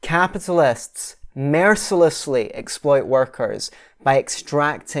Capitalists mercilessly exploit workers by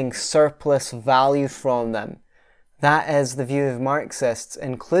extracting surplus value from them. That is the view of Marxists,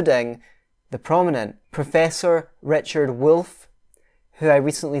 including the prominent Professor Richard Wolff, who I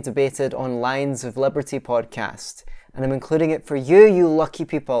recently debated on Lions of Liberty podcast. And I'm including it for you, you lucky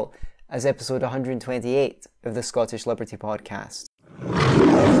people, as episode 128 of the Scottish Liberty podcast.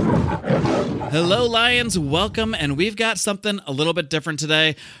 Hello, Lions. Welcome. And we've got something a little bit different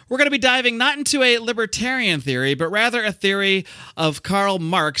today. We're going to be diving not into a libertarian theory, but rather a theory of Karl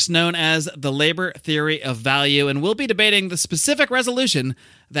Marx known as the labor theory of value. And we'll be debating the specific resolution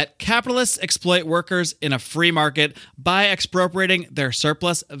that capitalists exploit workers in a free market by expropriating their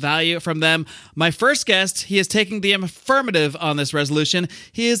surplus value from them. My first guest, he is taking the affirmative on this resolution.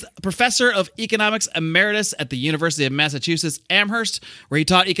 He is professor of economics emeritus at the University of Massachusetts Amherst, where he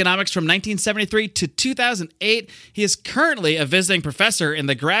taught economics from 1973 to 2008. He is currently a visiting professor in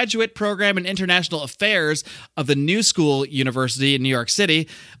the graduate program in international affairs of the New School University in New York City.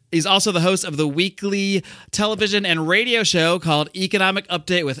 He's also the host of the weekly television and radio show called Economic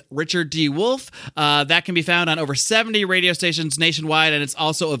Update with Richard D. Wolff. That can be found on over 70 radio stations nationwide, and it's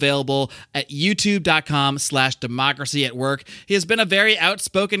also available at youtube.com/democracy at work. He has been a very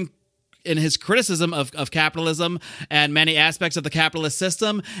outspoken in his criticism of capitalism and many aspects of the capitalist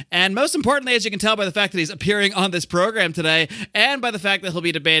system. And most importantly, as you can tell by the fact that he's appearing on this program today, and by the fact that he'll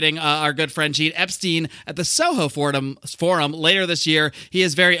be debating our good friend Gene Epstein at the Soho Forum later this year, he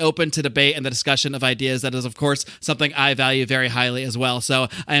is very open to debate and the discussion of ideas. That is, of course, something I value very highly as well. So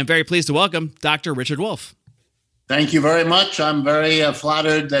I am very pleased to welcome Dr. Richard Wolff. Thank you very much. I'm very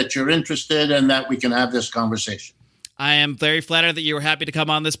flattered that you're interested and that we can have this conversation. I am very flattered that you were happy to come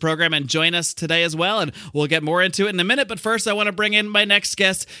on this program and join us today as well, and we'll get more into it in a minute. But first, I want to bring in my next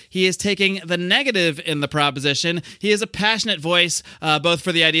guest. He is taking the negative in the proposition. He is a passionate voice, both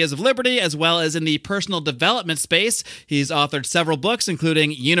for the ideas of liberty as well as in the personal development space. He's authored several books,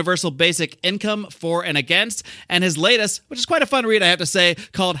 including Universal Basic Income, For and Against, and his latest, which is quite a fun read, I have to say,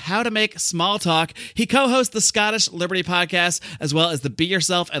 called How to Make Small Talk. He co-hosts the Scottish Liberty podcast, as well as the Be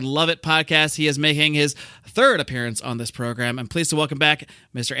Yourself and Love It podcast. He is making his third appearance on this program. I'm pleased to welcome back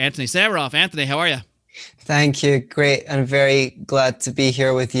Mr. Anthony Samaroff. Anthony, how are you? Thank you. Great. I'm very glad to be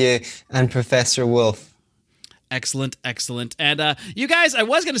here with you and Professor Wolff. Excellent, excellent. And you guys, I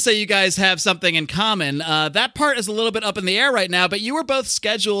was going to say you guys have something in common. That part is a little bit up in the air right now, but you were both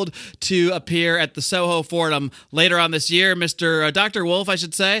scheduled to appear at the Soho Forum later on this year. Dr. Wolff, I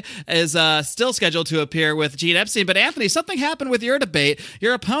should say, is still scheduled to appear with Gene Epstein. But Anthony, something happened with your debate.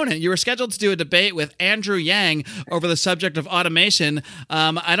 Your opponent, you were scheduled to do a debate with Andrew Yang over the subject of automation.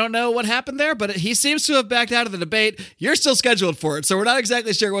 I don't know what happened there, but he seems to have backed out of the debate. You're still scheduled for it, so we're not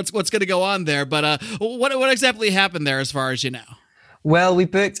exactly sure what's going to go on there. But what exactly happened there as far as you know? Well, we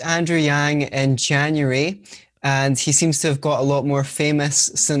booked Andrew Yang in January, and he seems to have got a lot more famous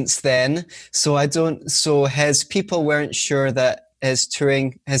since then. So his people weren't sure that his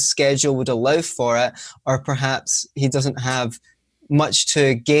schedule would allow for it, or perhaps he doesn't have much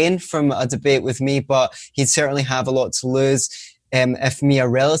to gain from a debate with me, but he'd certainly have a lot to lose if me, a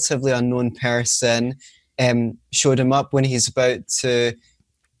relatively unknown person, showed him up when he's about to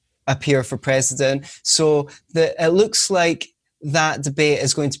appear for president. So it looks like that debate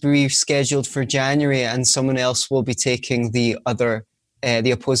is going to be rescheduled for January, and someone else will be taking the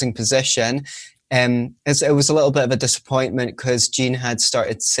opposing position. It was a little bit of a disappointment because Gene had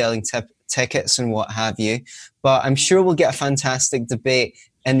started selling tickets and what have you. But I'm sure we'll get a fantastic debate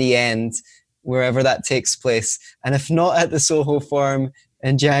in the end, wherever that takes place. And if not at the Soho Forum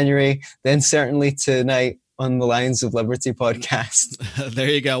in January, then certainly tonight on the Lions of Liberty podcast. There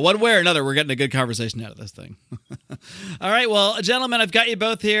you go. One way or another, we're getting a good conversation out of this thing. All right. Well, gentlemen, I've got you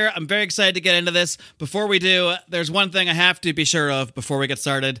both here. I'm very excited to get into this. Before we do, there's one thing I have to be sure of before we get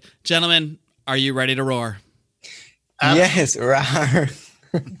started. Gentlemen, are you ready to roar? Yes, roar.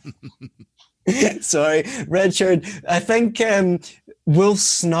 Sorry, Richard. I think we'll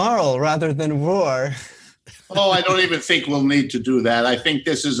snarl rather than roar. Oh, I don't even think we'll need to do that. I think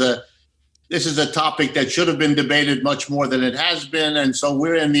this is a topic that should have been debated much more than it has been, and so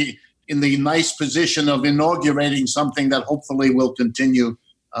we're in the nice position of inaugurating something that hopefully will continue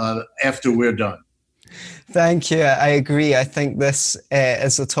after we're done. Thank you. I agree. I think this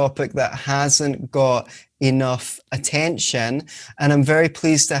is a topic that hasn't got enough attention, and I'm very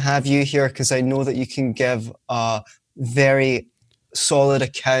pleased to have you here because I know that you can give a very solid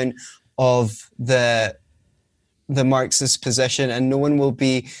account of the Marxist position, and no one will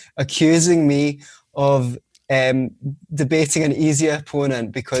be accusing me of debating an easy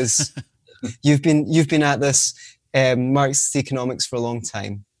opponent because you've been at this Marxist economics for a long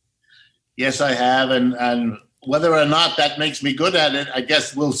time. Yes, I have. And whether or not that makes me good at it, I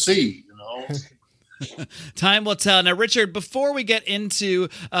guess we'll see, you know. Time will tell. Now, Richard, before we get into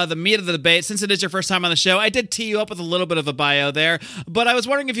the meat of the debate, since it is your first time on the show, I did tee you up with a little bit of a bio there, but I was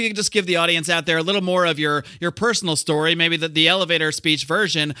wondering if you could just give the audience out there a little more of your personal story, maybe the elevator speech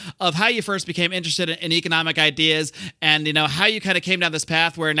version of how you first became interested in economic ideas and, you know, how you kind of came down this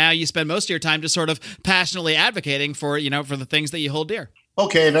path where now you spend most of your time just sort of passionately advocating for, you know, for the things that you hold dear.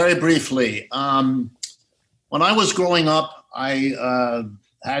 Okay, very briefly. When I was growing up, I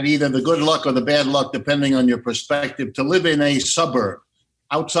had either the good luck or the bad luck, depending on your perspective, to live in a suburb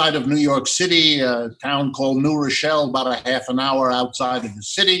outside of New York City, a town called New Rochelle, about a half an hour outside of the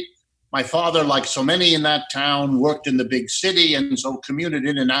city. My father, like so many in that town, worked in the big city and so commuted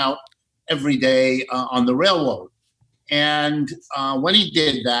in and out every day on the railroad. And when he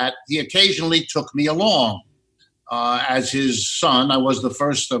did that, he occasionally took me along as his son. I was the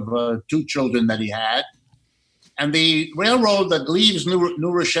first of two children that he had. And the railroad that leaves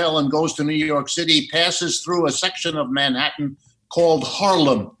New Rochelle and goes to New York City passes through a section of Manhattan called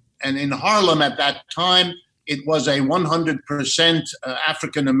Harlem. And in Harlem at that time, it was a 100%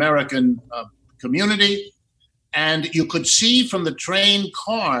 African-American community. And you could see from the train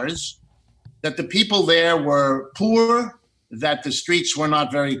cars that the people there were poor, that the streets were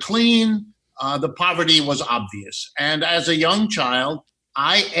not very clean. The poverty was obvious. And as a young child,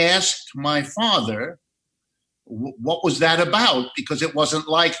 I asked my father, what was that about? Because it wasn't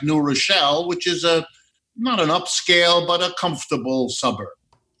like New Rochelle, which is not an upscale, but a comfortable suburb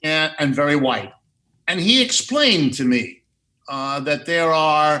and very white. And he explained to me that there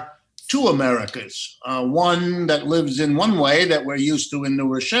are two Americas, one that lives in one way that we're used to in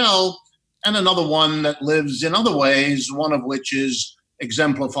New Rochelle, and another one that lives in other ways, one of which is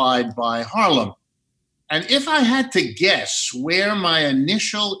exemplified by Harlem. And if I had to guess where my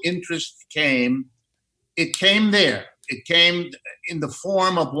initial interest came, it came there. It came in the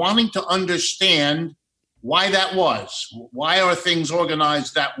form of wanting to understand why that was. Why are things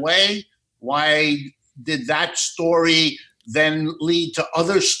organized that way? Why did that story then lead to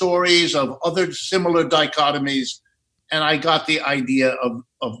other stories of other similar dichotomies? And I got the idea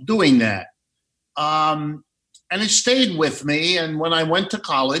of doing that. And it stayed with me. And when I went to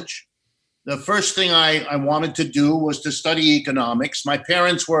college, the first thing I wanted to do was to study economics. My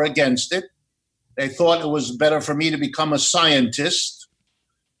parents were against it. They thought it was better for me to become a scientist.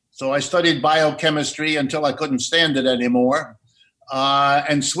 So I studied biochemistry until I couldn't stand it anymore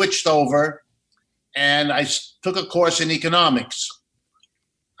and switched over. And I took a course in economics.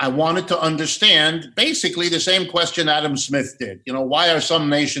 I wanted to understand basically the same question Adam Smith did. You know, why are some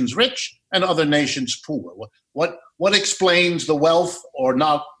nations rich and other nations poor? What explains the wealth or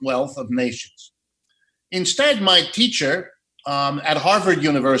not wealth of nations? Instead, my teacher at Harvard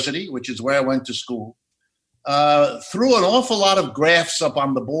University, which is where I went to school, threw an awful lot of graphs up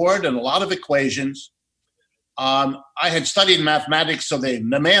on the board and a lot of equations. I had studied mathematics, so the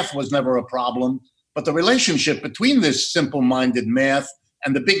math was never a problem. But the relationship between this simple-minded math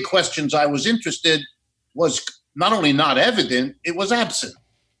and the big questions I was interested was not only not evident, it was absent.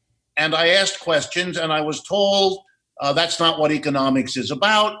 And I asked questions, and I was told that's not what economics is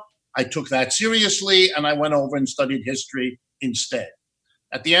about. I took that seriously, and I went over and studied history instead.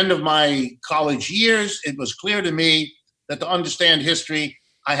 At the end of my college years, it was clear to me that to understand history,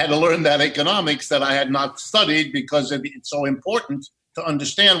 I had to learn that economics that I had not studied because it's so important to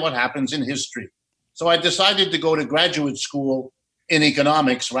understand what happens in history. So I decided to go to graduate school in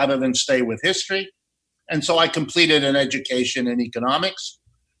economics rather than stay with history. And so I completed an education in economics,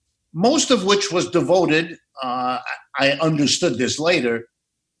 most of which was devoted, I understood this later,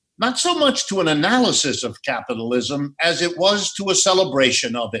 not so much to an analysis of capitalism as it was to a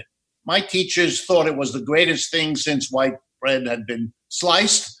celebration of it. My teachers thought it was the greatest thing since white bread had been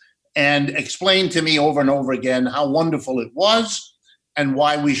sliced and explained to me over and over again how wonderful it was and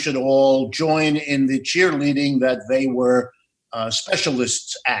why we should all join in the cheerleading that they were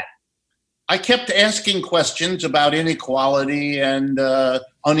specialists at. I kept asking questions about inequality and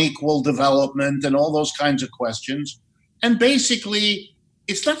unequal development and all those kinds of questions. And basically,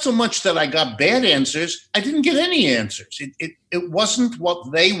 it's not so much that I got bad answers. I didn't get any answers. It wasn't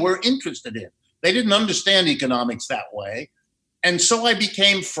what they were interested in. They didn't understand economics that way. And so I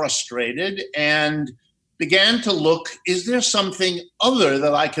became frustrated and began to look, is there something other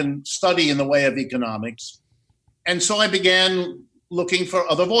that I can study in the way of economics? And so I began looking for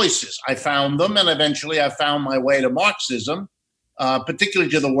other voices. I found them, and eventually I found my way to Marxism,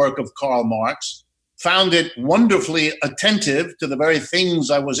 particularly to the work of Karl Marx, found it wonderfully attentive to the very things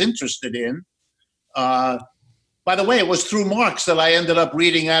I was interested in, By the way, it was through Marx that I ended up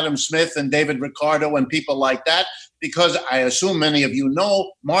reading Adam Smith and David Ricardo and people like that, because I assume many of you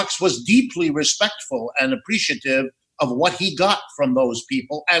know, Marx was deeply respectful and appreciative of what he got from those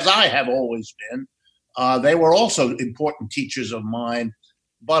people, as I have always been. They were also important teachers of mine.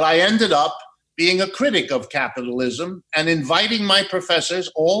 But I ended up being a critic of capitalism and inviting my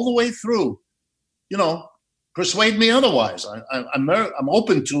professors all the way through, persuade me otherwise. I'm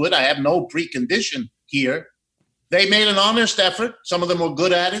open to it. I have no precondition here. They made an honest effort. Some of them were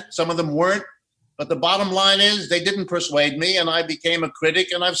good at it. Some of them weren't. But the bottom line is they didn't persuade me, and I became a critic,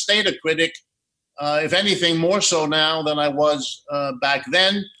 and I've stayed a critic, if anything, more so now than I was back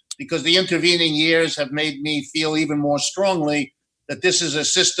then, because the intervening years have made me feel even more strongly that this is a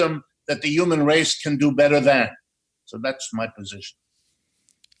system that the human race can do better than. So that's my position.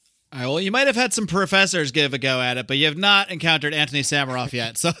 All right, well, you might have had some professors give a go at it, but you have not encountered Anthony Samaroff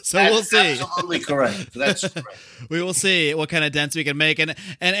yet. So we'll see. Absolutely correct. That's correct. We will see what kind of dents we can make. And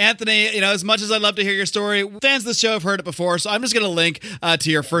Anthony, as much as I'd love to hear your story, fans of the show have heard it before, so I'm just going to link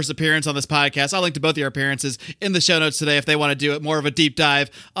to your first appearance on this podcast. I'll link to both of your appearances in the show notes today if they want to do it more of a deep dive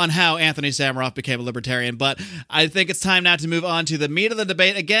on how Anthony Samaroff became a libertarian. But I think it's time now to move on to the meat of the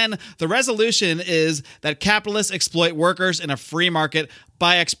debate. Again, the resolution is that capitalists exploit workers in a free market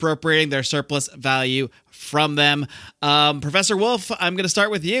by expropriating their surplus value from them. Professor Wolff, I'm going to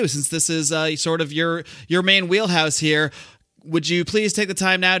start with you since this is sort of your main wheelhouse here. Would you please take the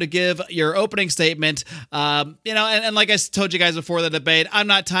time now to give your opening statement? And like I told you guys before the debate, I'm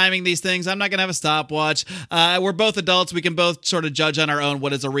not timing these things. I'm not going to have a stopwatch. We're both adults. We can both sort of judge on our own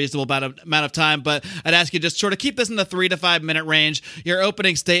what is a reasonable amount of time. But I'd ask you just sort of keep this in the 3 to 5 minute range. Your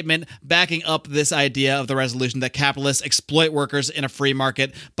opening statement backing up this idea of the resolution that capitalists exploit workers in a free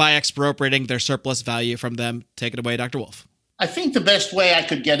market by expropriating their surplus value from them. Take it away, Dr. Wolff. I think the best way I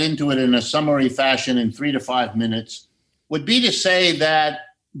could get into it in a summary fashion in 3 to 5 minutes would be to say that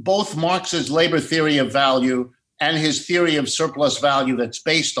both Marx's labor theory of value and his theory of surplus value that's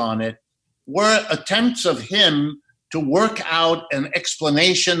based on it were attempts of him to work out an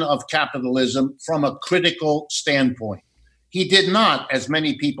explanation of capitalism from a critical standpoint. He did not, as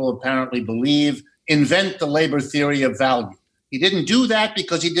many people apparently believe, invent the labor theory of value. He didn't do that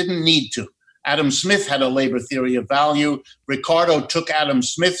because he didn't need to. Adam Smith had a labor theory of value. Ricardo took Adam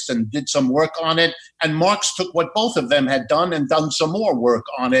Smith's and did some work on it. And Marx took what both of them had done and done some more work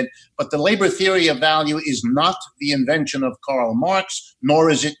on it. But the labor theory of value is not the invention of Karl Marx, nor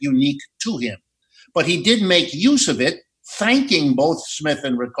is it unique to him. But he did make use of it, thanking both Smith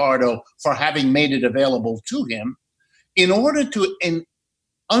and Ricardo for having made it available to him, in order to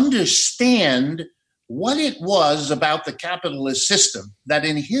understand what it was about the capitalist system that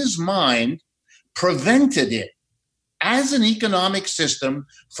in his mind prevented it as an economic system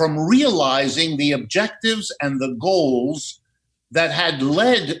from realizing the objectives and the goals that had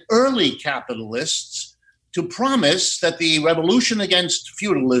led early capitalists to promise that the revolution against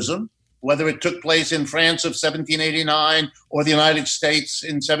feudalism, whether it took place in France of 1789 or the United States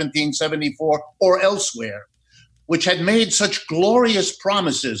in 1774 or elsewhere, which had made such glorious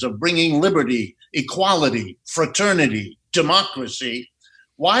promises of bringing liberty, equality, fraternity, democracy,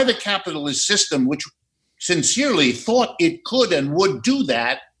 why the capitalist system, which sincerely thought it could and would do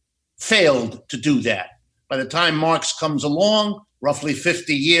that, failed to do that. By the time Marx comes along, roughly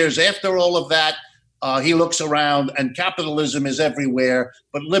 50 years after all of that, he looks around and capitalism is everywhere,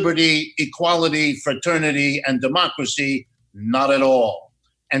 but liberty, equality, fraternity, and democracy, not at all.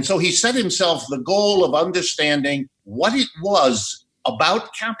 And so he set himself the goal of understanding what it was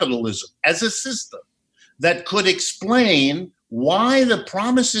about capitalism as a system that could explain why the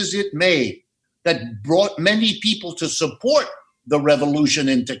promises it made that brought many people to support the revolution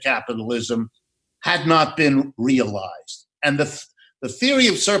into capitalism had not been realized. And the theory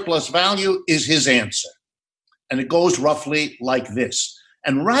of surplus value is his answer. And it goes roughly like this.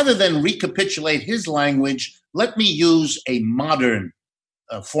 And rather than recapitulate his language, let me use a modern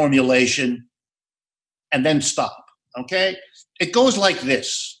formulation and then stop, okay? It goes like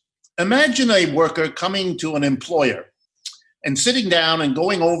this. Imagine a worker coming to an employer and sitting down and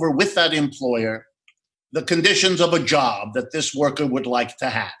going over with that employer the conditions of a job that this worker would like to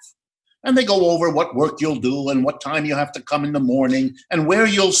have. And they go over what work you'll do and what time you have to come in the morning and where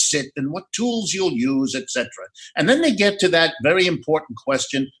you'll sit and what tools you'll use, etc. And then they get to that very important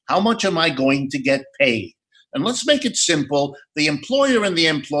question, how much am I going to get paid? And let's make it simple. The employer and the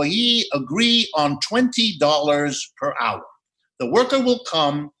employee agree on $20 per hour. The worker will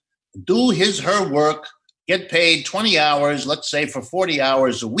come, do her work, get paid 20 hours, let's say for 40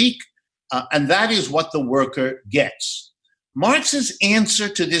 hours a week, and that is what the worker gets. Marx's answer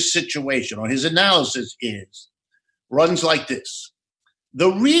to this situation, or his analysis, is runs like this.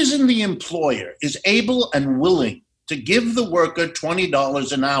 The reason the employer is able and willing to give the worker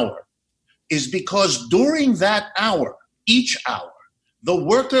 $20 an hour is because during that hour, each hour, the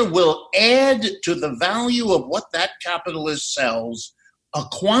worker will add to the value of what that capitalist sells a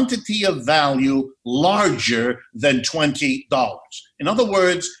quantity of value larger than $20. In other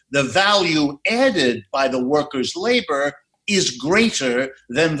words, the value added by the worker's labor is greater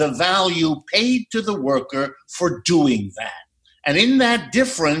than the value paid to the worker for doing that. And in that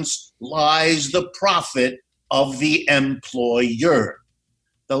difference lies the profit of the employer.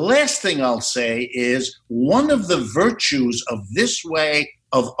 The last thing I'll say is one of the virtues of this way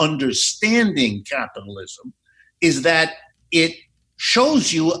of understanding capitalism is that it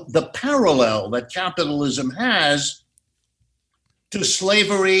shows you the parallel that capitalism has to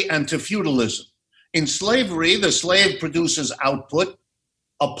slavery and to feudalism. In slavery, the slave produces output,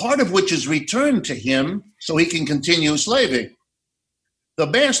 a part of which is returned to him so he can continue slaving. The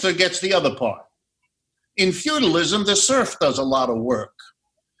master gets the other part. In feudalism, the serf does a lot of work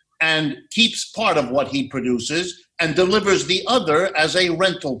and keeps part of what he produces and delivers the other as a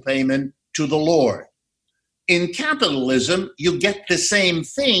rental payment to the lord. In capitalism, you get the same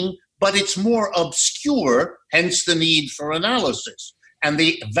thing, but it's more obscure, hence the need for analysis. And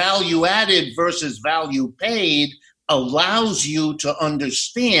the value added versus value paid allows you to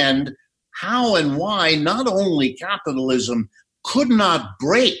understand how and why not only capitalism could not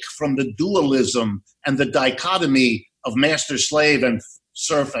break from the dualism and the dichotomy of master-slave and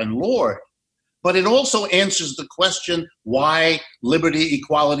serf and lord, but it also answers the question why liberty,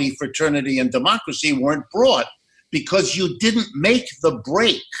 equality, fraternity, and democracy weren't brought, because you didn't make the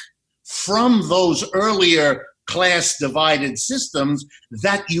break from those earlier class-divided systems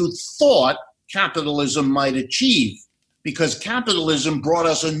that you thought capitalism might achieve, because capitalism brought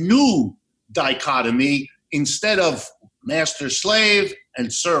us a new dichotomy. Instead of master-slave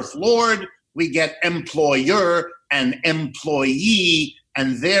and serf-lord, we get employer and employee,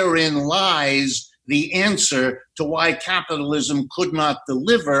 and therein lies the answer to why capitalism could not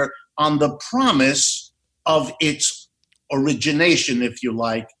deliver on the promise of its origination, if you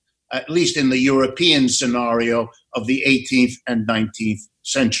like, at least in the European scenario of the 18th and 19th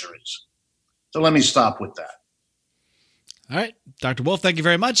centuries. So let me stop with that. All right, Dr. Wolff, thank you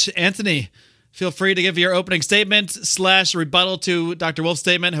very much. Anthony, feel free to give your opening statement / rebuttal to Dr. Wolff's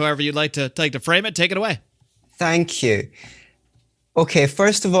statement, however you'd like to frame it. Take it away. Thank you. Okay,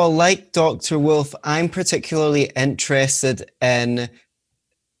 first of all, like Dr. Wolff, I'm particularly interested in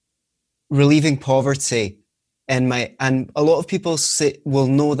relieving poverty and a lot of people will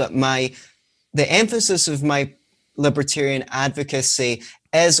know that the emphasis of my libertarian advocacy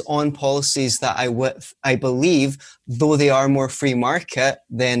is on policies that I believe, though they are more free market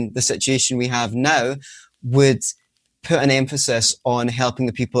than the situation we have now, would put an emphasis on helping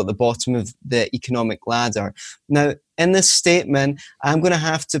the people at the bottom of the economic ladder. Now, in this statement, I'm going to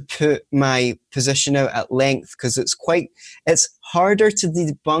have to put my position out at length because it's harder to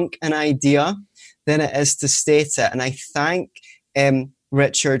debunk an idea than it is to state it. And I thank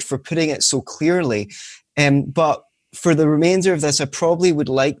Richard for putting it so clearly. But for the remainder of this, I probably would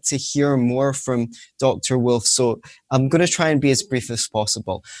like to hear more from Dr. Wolff, so I'm going to try and be as brief as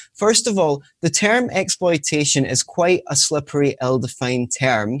possible. First of all, the term exploitation is quite a slippery, ill-defined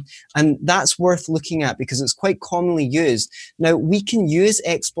term, and that's worth looking at because it's quite commonly used. Now, we can use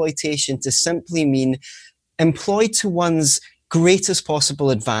exploitation to simply mean employ to one's greatest possible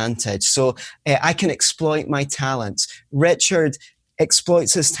advantage. So I can exploit my talents. Richard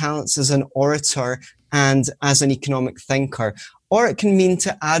exploits his talents as an orator and as an economic thinker. Or it can mean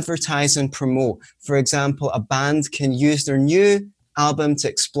to advertise and promote. For example, a band can use their new album to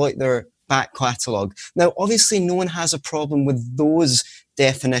exploit their back catalogue. Now, obviously, no one has a problem with those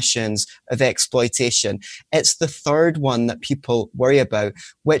definitions of exploitation. It's the third one that people worry about,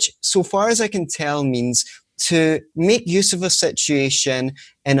 which, so far as I can tell, means to make use of a situation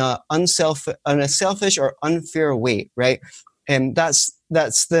in a selfish or unfair way, right? But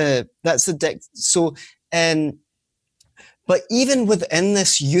even within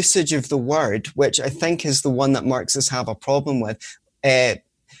this usage of the word, which I think is the one that Marxists have a problem with,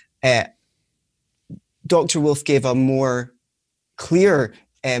 Dr. Wolff gave a more clear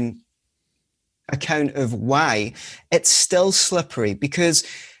account of why. It's still slippery because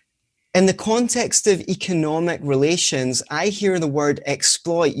in the context of economic relations, I hear the word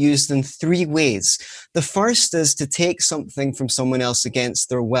exploit used in three ways. The first is to take something from someone else against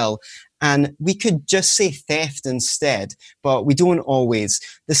their will. And we could just say theft instead, but we don't always.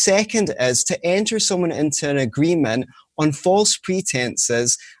 The second is to enter someone into an agreement on false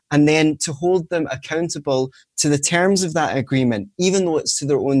pretenses and then to hold them accountable to the terms of that agreement, even though it's to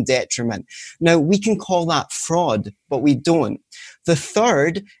their own detriment. Now, we can call that fraud, but we don't. The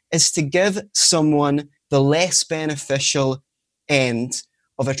third is to give someone the less beneficial end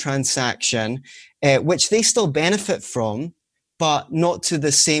of a transaction, which they still benefit from, but not to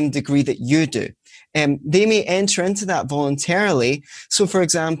the same degree that you do. They may enter into that voluntarily. So, for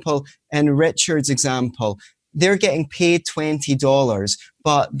example, in Richard's example, they're getting paid $20,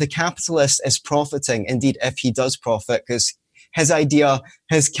 but the capitalist is profiting. Indeed, if he does profit, because his idea,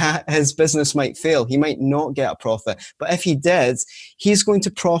 his business might fail. He might not get a profit. But if he did, he's going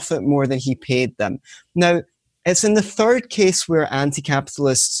to profit more than he paid them. Now, it's in the third case where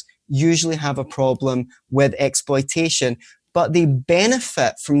anti-capitalists usually have a problem with exploitation, but they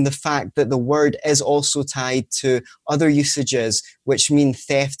benefit from the fact that the word is also tied to other usages, which mean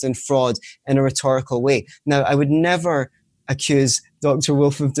theft and fraud in a rhetorical way. Now, I would never accuse Dr.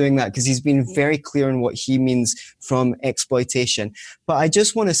 Wolff of doing that because he's been very clear on what he means from exploitation. But I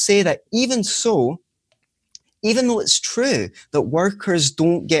just want to say that even so, even though it's true that workers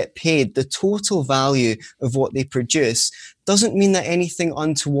don't get paid the total value of what they produce, doesn't mean that anything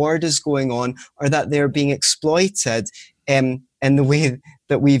untoward is going on or that they're being exploited in the way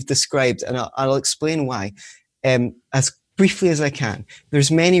that we've described. And I'll explain why as briefly as I can. There's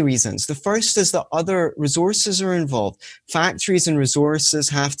many reasons. The first is that other resources are involved. Factories and resources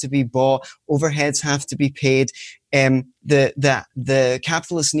have to be bought. Overheads have to be paid. The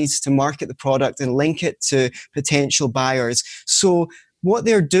capitalist needs to market the product and link it to potential buyers. So what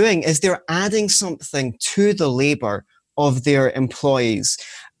they're doing is they're adding something to the labor of their employees.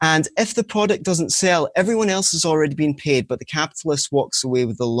 And if the product doesn't sell, everyone else has already been paid, but the capitalist walks away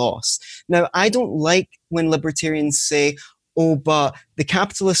with the loss. Now, I don't like when libertarians say, oh, but the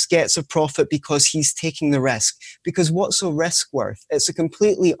capitalist gets a profit because he's taking the risk. Because what's a risk worth? It's a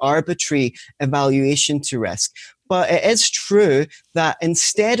completely arbitrary evaluation to risk. But it is true that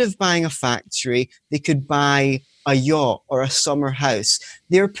instead of buying a factory, they could buy a yacht or a summer house.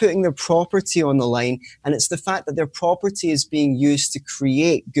 They're putting their property on the line, and it's the fact that their property is being used to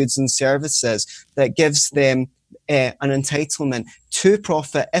create goods and services that gives them an entitlement to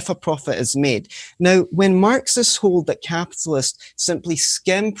profit if a profit is made. Now, when Marxists hold that capitalists simply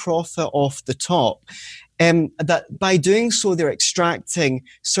skim profit off the top, that by doing so they're extracting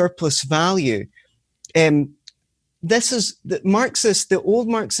surplus value, this is the old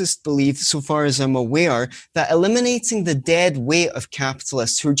Marxists believe, so far as I'm aware, that eliminating the dead weight of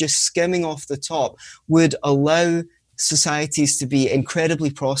capitalists who are just skimming off the top would allow societies to be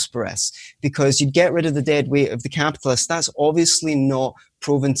incredibly prosperous because you'd get rid of the dead weight of the capitalists. That's obviously not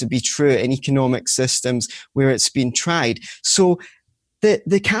proven to be true in economic systems where it's been tried. So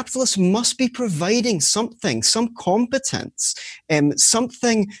the capitalists must be providing something, some competence,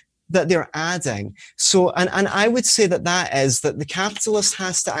 something that they're adding. So, and I would say that is that the capitalist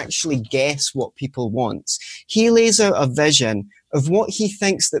has to actually guess what people want. He lays out a vision of what he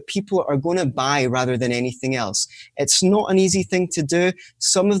thinks that people are going to buy rather than anything else. It's not an easy thing to do.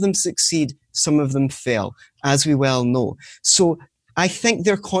 Some of them succeed, some of them fail, as we well know. So I think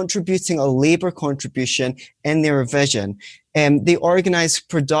they're contributing a labor contribution in their vision. They organize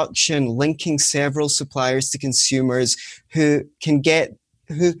production, linking several suppliers to consumers who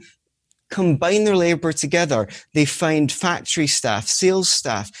combine their labor together. They find factory staff, sales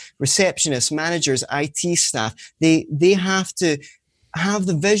staff, receptionists, managers, IT staff. They have to have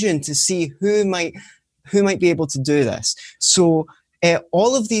the vision to see who might be able to do this. So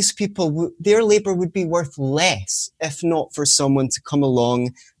all of these people, their labor would be worth less if not for someone to come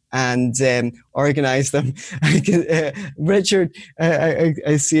along and organize them. Richard,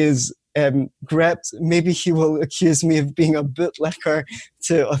 I see his gripped. Maybe he will accuse me of being a bootlicker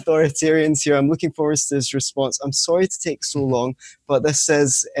to authoritarians here. I'm looking forward to his response. I'm sorry to take so long, but this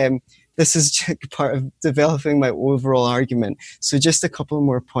is part of developing my overall argument. So just a couple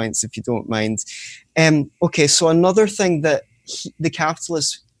more points, if you don't mind. Okay, so another thing that the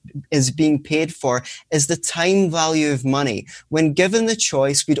capitalist is being paid for is the time value of money. When given the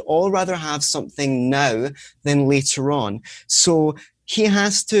choice, we'd all rather have something now than later on. So he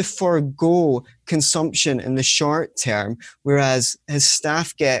has to forego consumption in the short term, whereas his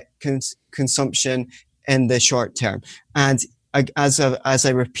staff get consumption in the short term. And as I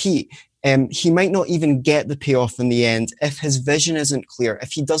repeat, he might not even get the payoff in the end if his vision isn't clear,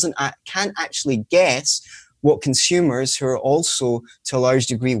 if he can't actually guess what consumers, who are also to a large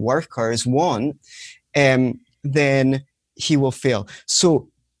degree workers, want, then he will fail. So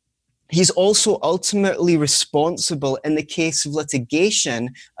he's also ultimately responsible in the case of litigation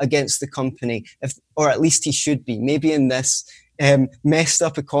against the company, or at least he should be. Maybe in this messed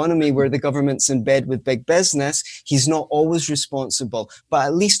up economy where the government's in bed with big business, he's not always responsible. But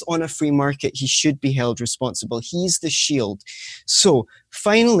at least on a free market, he should be held responsible. He's the shield. So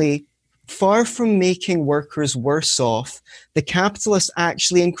finally, far from making workers worse off, the capitalist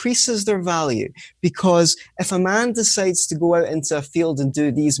actually increases their value, because if a man decides to go out into a field and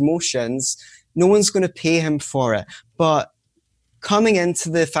do these motions, no one's going to pay him for it. But coming into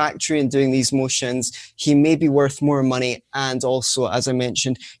the factory and doing these motions, he may be worth more money, and also, as I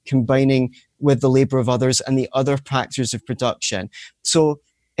mentioned, combining with the labor of others and the other factors of production. So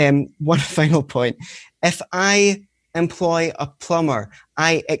one final point. If I employ a plumber,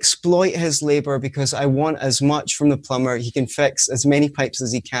 I exploit his labor because I want as much from the plumber. He can fix as many pipes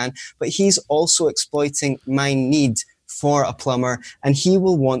as he can, but he's also exploiting my need for a plumber, and he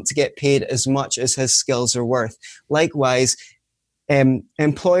will want to get paid as much as his skills are worth. Likewise,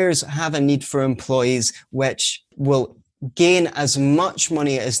 employers have a need for employees which will gain as much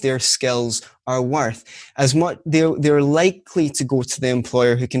money as their skills are worth. As much they're likely to go to the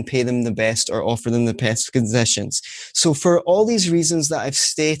employer who can pay them the best or offer them the best conditions. So for all these reasons that I've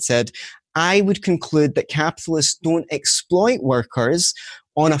stated, I would conclude that capitalists don't exploit workers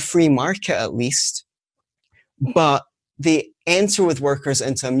on a free market, at least, but they enter with workers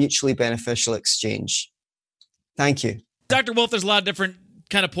into a mutually beneficial exchange. Thank you. Dr. Wolf, there's a lot of different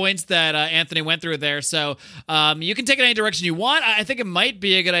kind of points that Anthony went through there. So you can take it any direction you want. I think it might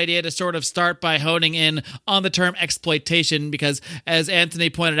be a good idea to sort of start by honing in on the term exploitation, because as Anthony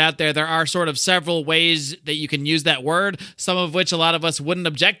pointed out there are sort of several ways that you can use that word, some of which a lot of us wouldn't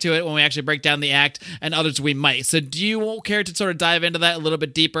object to it when we actually break down the act, and others we might. So do you care to sort of dive into that a little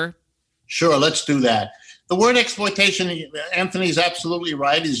bit deeper? Sure, let's do that. The word exploitation, Anthony's absolutely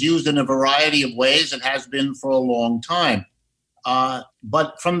right, is used in a variety of ways. It has been for a long time.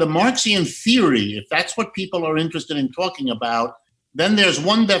 But from the Marxian theory, if that's what people are interested in talking about, then there's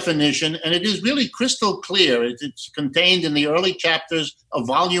one definition, and it is really crystal clear. It's contained in the early chapters of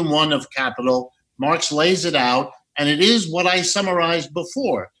Volume 1 of Capital. Marx lays it out, and it is what I summarized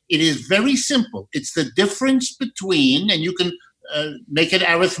before. It is very simple. It's the difference between, and you can make it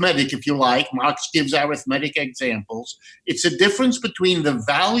arithmetic if you like. Marx gives arithmetic examples. It's a difference between the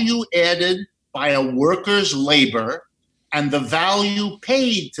value added by a worker's labor and the value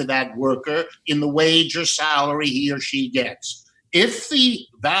paid to that worker in the wage or salary he or she gets. If the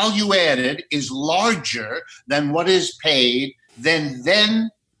value added is larger than what is paid,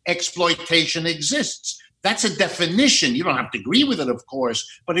 then exploitation exists. That's a definition. You don't have to agree with it, of course,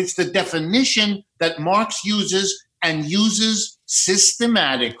 but it's the definition that Marx uses and uses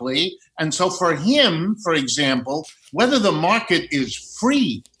systematically. And so for him, for example, whether the market is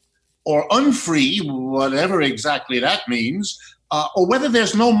free or unfree, whatever exactly that means, or whether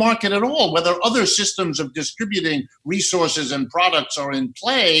there's no market at all, whether other systems of distributing resources and products are in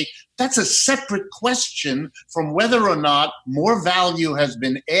play, that's a separate question from whether or not more value has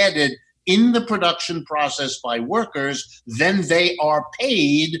been added in the production process by workers than they are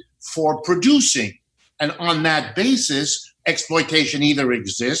paid for producing. And on that basis, exploitation either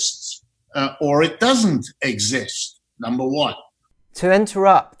exists or it doesn't exist, number one. To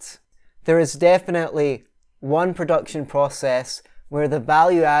interrupt, there is definitely one production process where the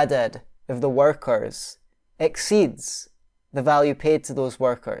value added of the workers exceeds the value paid to those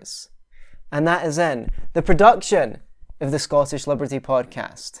workers. And that is in the production of the Scottish Liberty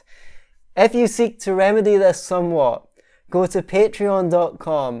Podcast. If you seek to remedy this somewhat, go to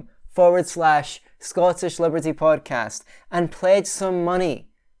patreon.com/Scottish Liberty Podcast and pledge some money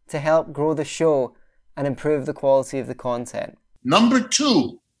to help grow the show and improve the quality of the content. Number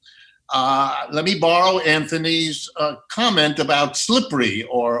two, let me borrow Anthony's comment about slippery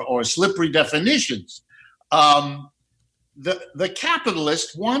or slippery definitions. The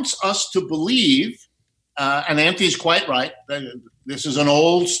capitalist wants us to believe, and Anthony's quite right, this is an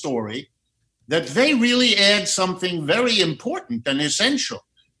old story, that they really add something very important and essential,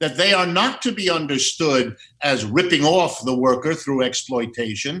 that they are not to be understood as ripping off the worker through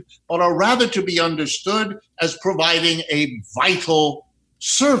exploitation, but are rather to be understood as providing a vital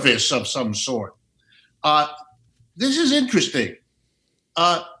service of some sort. This is interesting.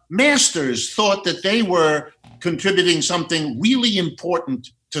 Masters thought that they were contributing something really important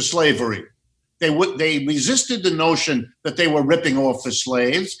to slavery. They resisted the notion that they were ripping off the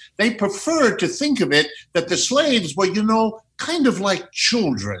slaves. They preferred to think of it that the slaves were, kind of like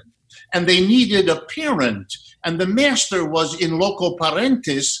children, and they needed a parent. And the master was in loco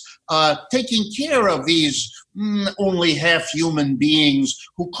parentis, taking care of these only half human beings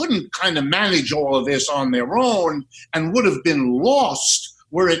who couldn't kind of manage all of this on their own and would have been lost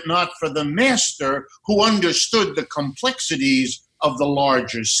were it not for the master who understood the complexities of the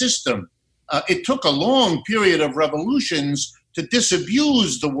larger system. It took a long period of revolutions to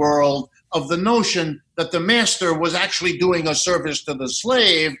disabuse the world of the notion that the master was actually doing a service to the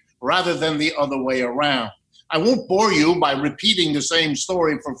slave rather than the other way around. I won't bore you by repeating the same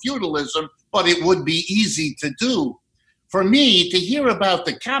story for feudalism, but it would be easy to do. For me, to hear about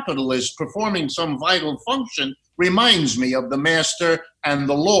the capitalist performing some vital function reminds me of the master and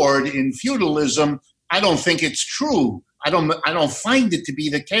the lord in feudalism. I don't think it's true. I don't find it to be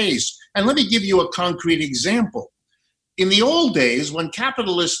the case. And let me give you a concrete example. In the old days, when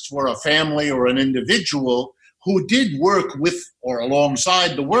capitalists were a family or an individual who did work with or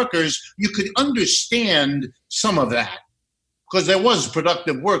alongside the workers, you could understand some of that because there was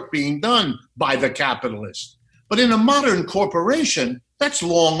productive work being done by the capitalist. But in a modern corporation, that's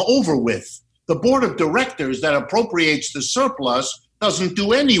long over with. The board of directors that appropriates the surplus doesn't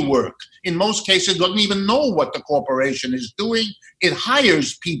do any work. In most cases, doesn't even know what the corporation is doing. It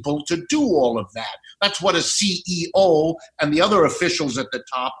hires people to do all of that. That's what a CEO and the other officials at the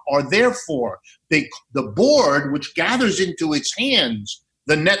top are there for. The board, which gathers into its hands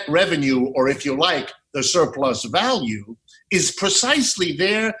the net revenue, or if you like, the surplus value, is precisely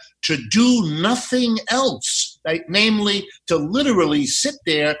there to do nothing else, right? Namely, to literally sit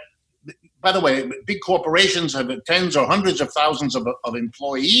there. By the way, big corporations have tens or hundreds of thousands of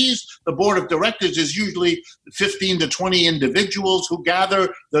employees. The board of directors is usually 15 to 20 individuals who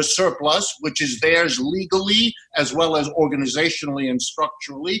gather the surplus, which is theirs legally as well as organizationally and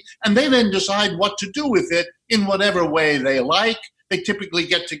structurally, and they then decide what to do with it in whatever way they like. They typically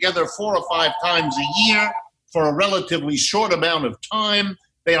get together 4 or 5 times a year for a relatively short amount of time.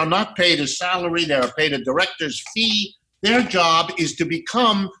 They are not paid a salary. They are paid a director's fee. Their job is to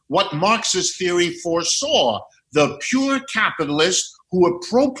become what Marxist theory foresaw, the pure capitalist who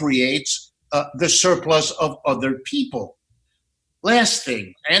appropriates the surplus of other people. Last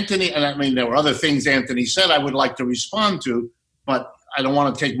thing, Anthony, and I mean, there were other things Anthony said I would like to respond to, but I don't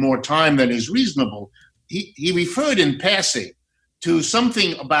want to take more time than is reasonable. He referred in passing to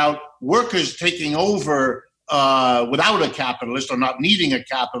something about workers taking over without a capitalist or not needing a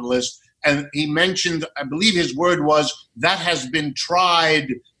capitalist. And he mentioned, I believe his word was, that has been tried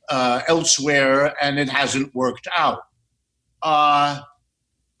elsewhere and it hasn't worked out. I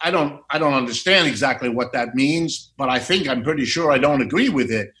don't understand exactly what that means, but I'm pretty sure I don't agree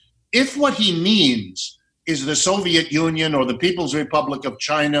with it. If what he means is the Soviet Union or the People's Republic of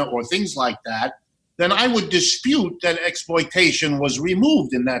China or things like that, then I would dispute that exploitation was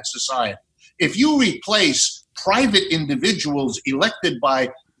removed in that society. If you replace private individuals elected by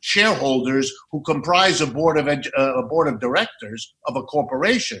shareholders who comprise a board of directors of a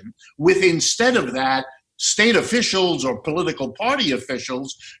corporation with, instead of that, state officials or political party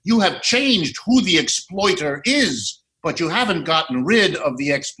officials, you have changed who the exploiter is, but you haven't gotten rid of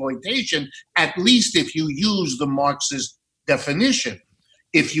the exploitation, at least if you use the Marxist definition.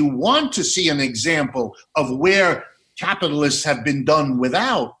 If you want to see an example of where capitalists have been done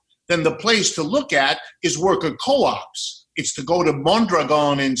without, then the place to look at is worker co-ops. It's to go to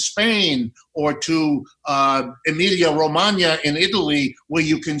Mondragon in Spain or to Emilia-Romagna in Italy, where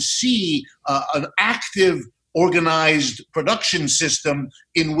you can see an active, organized production system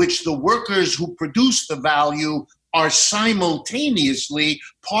in which the workers who produce the value are simultaneously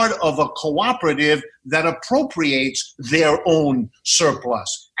part of a cooperative that appropriates their own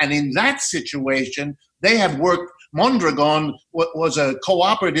surplus. And in that situation, they have worked. Mondragon was a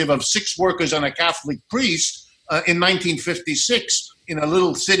cooperative of 6 workers and a Catholic priest in 1956 in a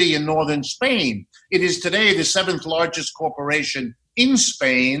little city in northern Spain. It is today the 7th largest corporation in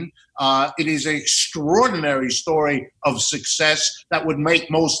Spain. It is an extraordinary story of success that would make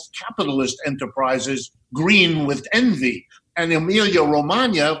most capitalist enterprises green with envy. And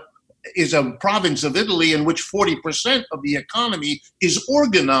Emilia-Romagna is a province of Italy in which 40% of the economy is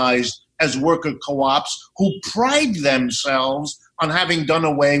organized as worker co-ops who pride themselves on having done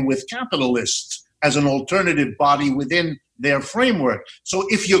away with capitalists as an alternative body within their framework. So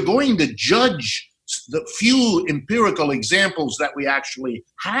if you're going to judge the few empirical examples that we actually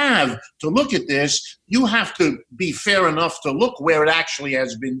have to look at this, you have to be fair enough to look where it actually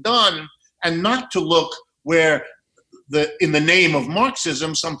has been done and not to look where in the name of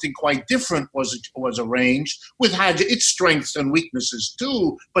Marxism, something quite different was arranged, with had its strengths and weaknesses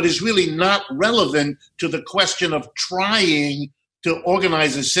too, but is really not relevant to the question of trying to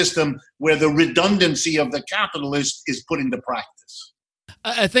organize a system where the redundancy of the capitalist is put into practice.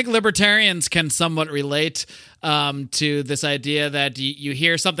 I think libertarians can somewhat relate. to this idea that you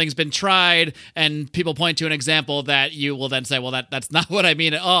hear something's been tried and people point to an example that you will then say, well, that's not what I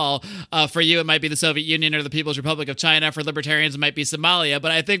mean at all. For you, it might be the Soviet Union or the People's Republic of China. For libertarians, it might be Somalia.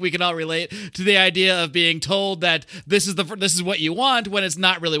 But I think we can all relate to the idea of being told that this is what you want when it's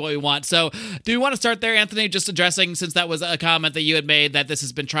not really what we want. So do you want to start there, Anthony, just addressing, since that was a comment that you had made, that this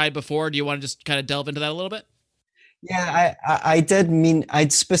has been tried before? Do you want to just kind of delve into that a little bit? Yeah,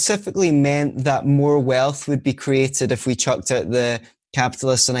 I'd specifically meant that more wealth would be created if we chucked out the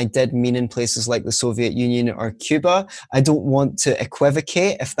capitalists, and I did mean in places like the Soviet Union or Cuba. I don't want to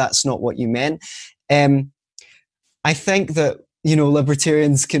equivocate if that's not what you meant. I think that,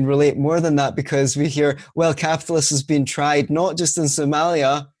 libertarians can relate more than that, because we hear, well, capitalism has been tried not just in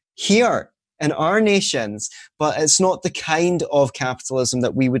Somalia, here in our nations, but it's not the kind of capitalism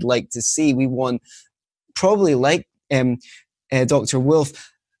that we would like to see. We want, probably like Dr.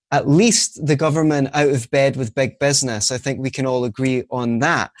 Wolf, at least the government out of bed with big business. I think we can all agree on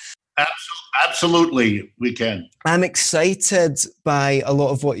that. Absolutely, we can. I'm excited by a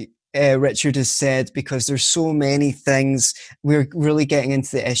lot of what Richard has said, because there's so many things. We're really getting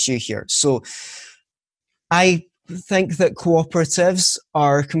into the issue here. So I think that cooperatives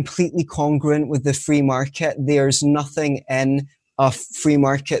are completely congruent with the free market. There's nothing in a free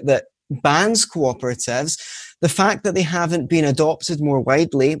market that bans cooperatives. The fact that they haven't been adopted more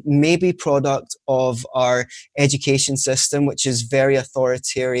widely may be product of our education system, which is very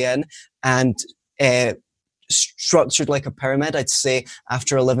authoritarian and structured like a pyramid. I'd say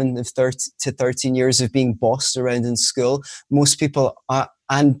after 11 to 13 years of being bossed around in school, most people are,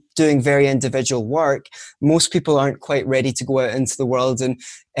 and doing very individual work, most people aren't quite ready to go out into the world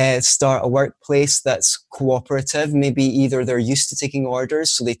and start a workplace that's cooperative. Maybe either they're used to taking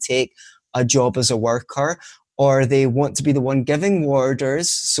orders, so they take a job as a worker, or they want to be the one giving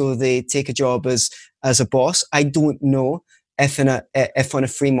orders, so they take a job as a boss. I don't know if on a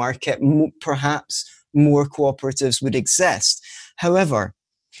free market, perhaps more cooperatives would exist. However,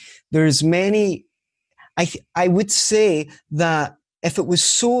 there's many. I would say that if it was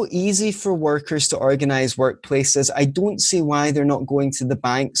so easy for workers to organize workplaces, I don't see why they're not going to the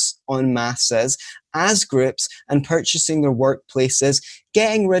banks en masses as groups and purchasing their workplaces,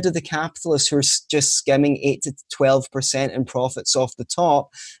 getting rid of the capitalists who are just skimming 8 to 12% in profits off the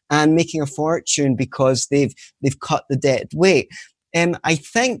top and making a fortune because they've cut the dead weight. I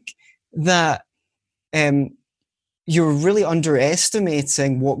think that you're really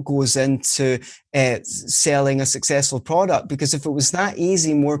underestimating what goes into selling a successful product, because if it was that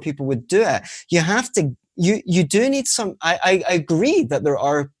easy, more people would do it. You have to, you do need some, I agree that there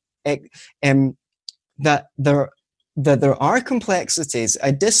are, that there are complexities.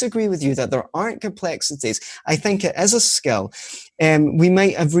 I disagree with you that there aren't complexities. I think it is a skill. We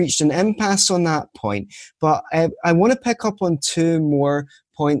might have reached an impasse on that point, but I want to pick up on two more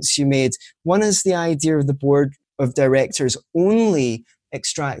points you made. One is the idea of the board of directors only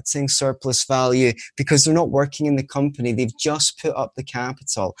extracting surplus value because they're not working in the company. They've just put up the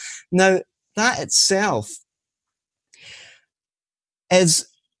capital. Now, that itself is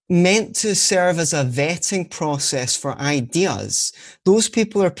meant to serve as a vetting process for ideas. Those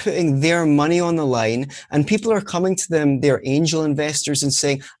people are putting their money on the line, and people are coming to them, their angel investors, and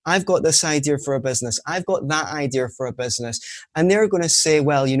saying, I've got this idea for a business. I've got that idea for a business. And they're going to say,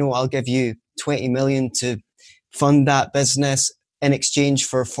 well, I'll give you 20 million to fund that business in exchange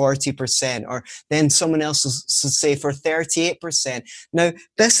for 40%, or then someone else will say for 38%. Now,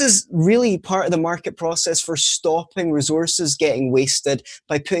 this is really part of the market process for stopping resources getting wasted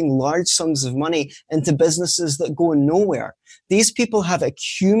by putting large sums of money into businesses that go nowhere. These people have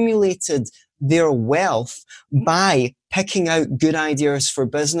accumulated their wealth by picking out good ideas for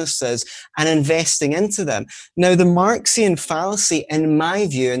businesses and investing into them. Now, the Marxian fallacy, in my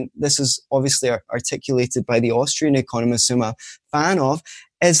view, and this is obviously articulated by the Austrian economist whom I'm a fan of,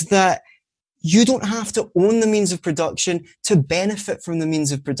 is that you don't have to own the means of production to benefit from the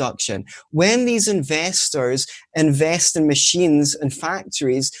means of production. When these investors invest in machines and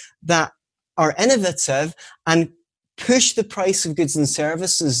factories that are innovative and push the price of goods and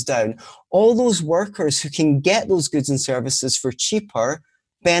services down, all those workers who can get those goods and services for cheaper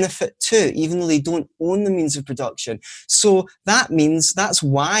benefit too, even though they don't own the means of production. So that means that's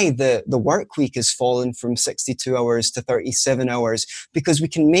why the work week has fallen from 62 hours to 37 hours, because we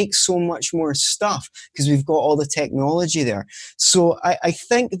can make so much more stuff because we've got all the technology there. So I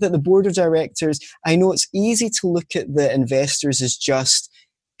think that the board of directors, I know it's easy to look at the investors as just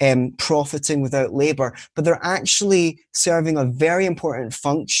profiting without labor, but they're actually serving a very important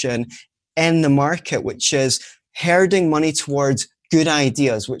function in the market, which is herding money towards good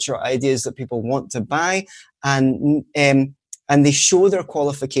ideas, which are ideas that people want to buy and they show their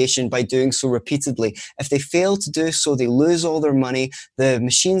qualification by doing so repeatedly. If they fail to do so, they lose all their money. The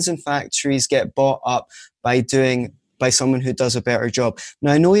machines and factories get bought up by someone who does a better job.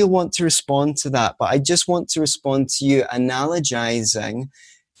 Now, I know you want to respond to that, but I just want to respond to you analogizing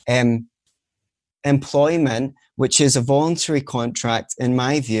employment, which is a voluntary contract, in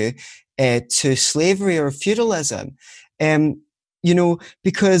my view, to slavery or feudalism.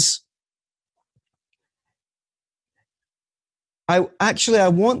 Because I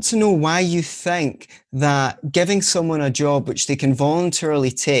want to know why you think that giving someone a job which they can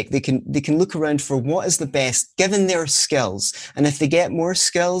voluntarily take, they can look around for what is the best given their skills. And if they get more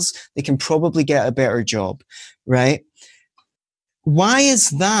skills, they can probably get a better job, right? Why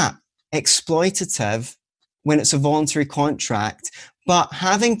is that exploitative when it's a voluntary contract, but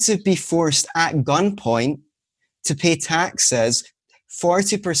having to be forced at gunpoint to pay taxes,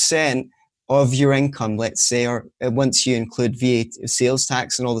 40% of your income, let's say, or once you include VAT, sales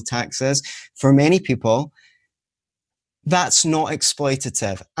tax and all the taxes, for many people, that's not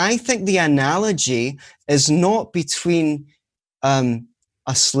exploitative. I think the analogy is not between a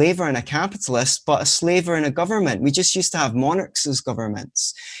slaver and a capitalist, but a slaver and a government. We just used to have monarchs as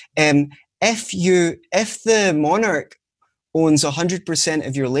governments. If the monarch owns 100%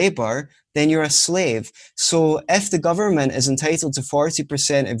 of your labor, then you're a slave. So if the government is entitled to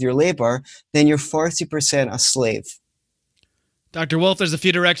 40% of your labor, then you're 40% a slave. Dr. Wolf, there's a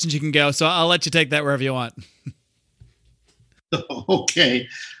few directions you can go, so I'll let you take that wherever you want. Okay.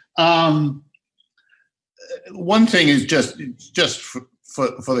 One thing is just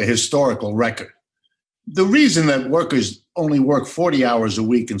for the historical record. The reason that workers only work 40 hours a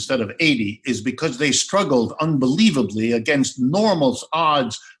week instead of 80 is because they struggled unbelievably against normal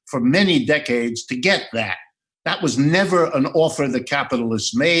odds for many decades to get that. That was never an offer the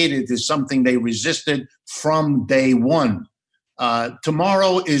capitalists made. It is something they resisted from day one.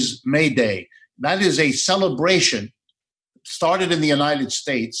 Tomorrow is May Day. That is a celebration started in the United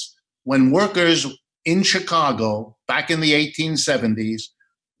States when workers in Chicago back in the 1870s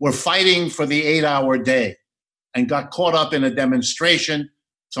were fighting for the 8-hour day and got caught up in a demonstration.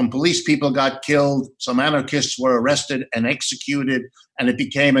 Some police people got killed, some anarchists were arrested and executed, and it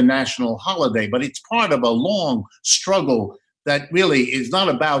became a national holiday. But it's part of a long struggle that really is not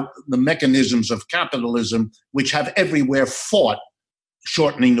about the mechanisms of capitalism, which have everywhere fought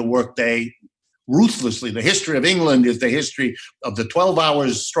shortening the workday ruthlessly. The history of England is the history of the 12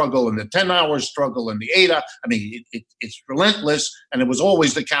 hours struggle and the 10 hours struggle and the 8 hours. I mean, it's relentless, and it was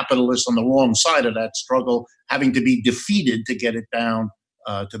always the capitalists on the wrong side of that struggle, having to be defeated to get it down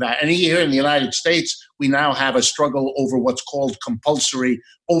to that. And here in the United States, we now have a struggle over what's called compulsory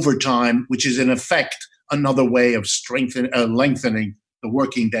overtime, which is in effect another way of lengthening the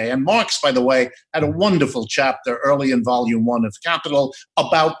working day. And Marx, by the way, had a wonderful chapter early in Volume 1 of Capital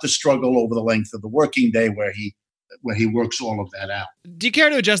about the struggle over the length of the working day, where he works all of that out. Do you care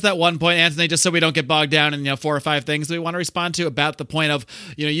to adjust that one point, Anthony, just so we don't get bogged down in 4 or 5 things that we want to respond to about the point of,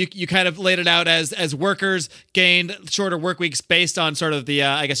 you kind of laid it out as workers gained shorter work weeks based on sort of the,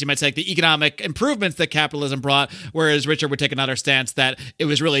 I guess you might say, like the economic improvements that capitalism brought, whereas Richard would take another stance that it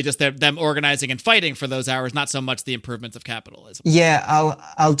was really just them organizing and fighting for those hours, not so much the improvements of capitalism. Yeah,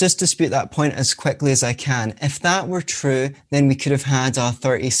 I'll just dispute that point as quickly as I can. If that were true, then we could have had a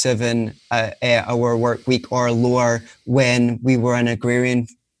 37-hour work week or lower when we were an agrarian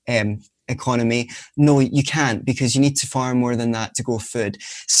economy. No, you can't, because you need to farm more than that to grow food.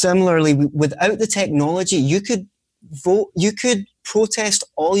 Similarly, without the technology, you could protest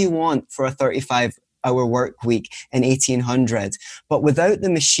all you want for a 35-hour work week in 1800, but without the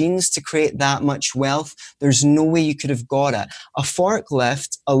machines to create that much wealth, there's no way you could have got it. A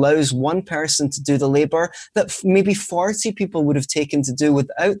forklift allows one person to do the labor that maybe 40 people would have taken to do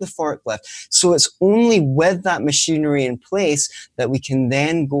without the forklift. So it's only with that machinery in place that we can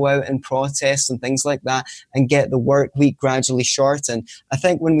then go out and protest and things like that and get the work week gradually shortened. I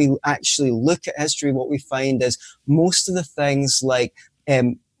think when we actually look at history, what we find is most of the things like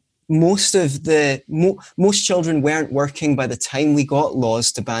most children weren't working by the time we got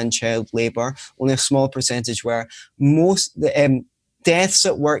laws to ban child labor. Only a small percentage were. Most deaths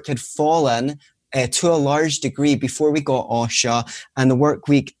at work had fallen to a large degree before we got OSHA, and the work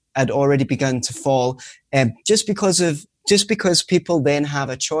week had already begun to fall, just because people then have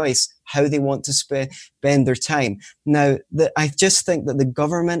a choice how they want to spend their time. Now, I just think that the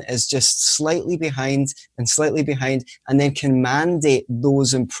government is just slightly behind, and then can mandate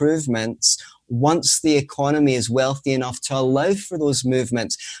those improvements once the economy is wealthy enough to allow for those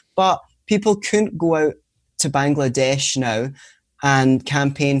movements. But people couldn't go out to Bangladesh now and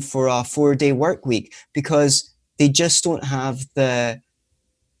campaign for a 4-day work week, because they just don't have the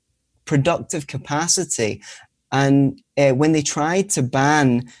productive capacity. And when they tried to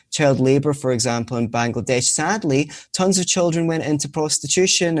ban child labor, for example, in Bangladesh, sadly, tons of children went into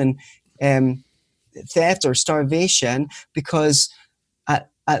prostitution and theft or starvation, because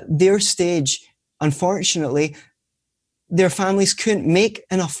at their stage, unfortunately, their families couldn't make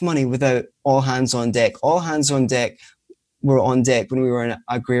enough money without all hands on deck. All hands on deck were on deck when we were an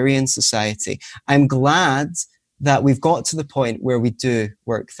agrarian society. I'm glad that we've got to the point where we do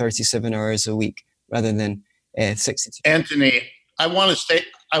work 37 hours a week rather than 62. Anthony, I want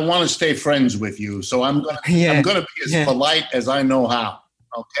to stay friends with you, so I'm going to be as polite as I know how.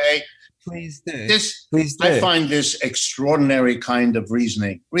 Okay. Please do. Please do. I find this extraordinary kind of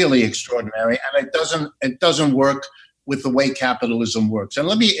reasoning, really extraordinary, and it doesn't work with the way capitalism works. And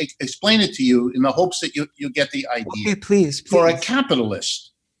let me explain it to you in the hopes that you get the idea. Okay, please. For a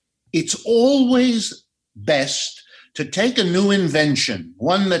capitalist, it's always best to take a new invention,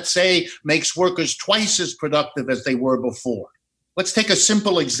 one that, say, makes workers twice as productive as they were before. Let's take a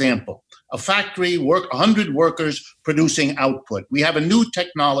simple example. A factory, 100 workers producing output. We have a new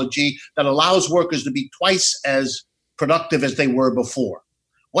technology that allows workers to be twice as productive as they were before.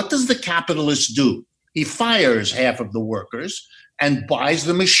 What does the capitalist do? He fires half of the workers and buys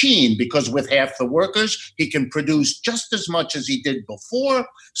the machine, because with half the workers, he can produce just as much as he did before,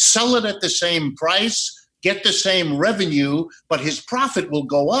 sell it at the same price, get the same revenue, but his profit will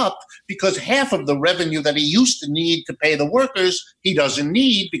go up because half of the revenue that he used to need to pay the workers, he doesn't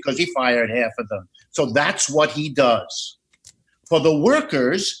need because he fired half of them. So that's what he does. For the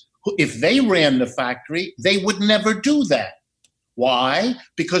workers, if they ran the factory, they would never do that. Why?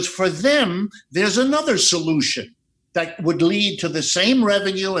 Because for them, there's another solution that would lead to the same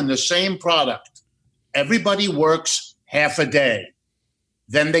revenue and the same product. Everybody works half a day.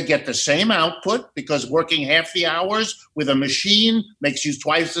 Then they get the same output, because working half the hours with a machine makes you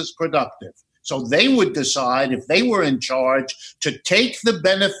twice as productive. So they would decide, if they were in charge, to take the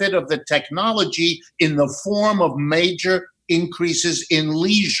benefit of the technology in the form of major increases in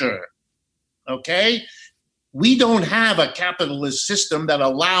leisure. Okay? We don't have a capitalist system that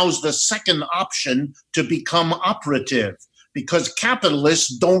allows the second option to become operative, because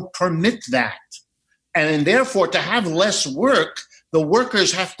capitalists don't permit that. And therefore, to have less work, the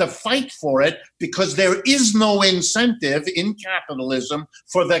workers have to fight for it, because there is no incentive in capitalism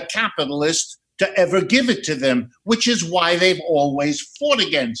for the capitalist to ever give it to them, which is why they've always fought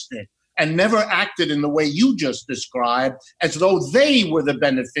against it and never acted in the way you just described, as though they were the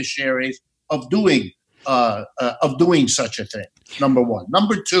beneficiaries of doing such a thing. Number one.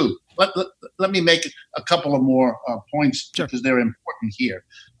 Number two, let me make a couple of more points, sure, because they're important here.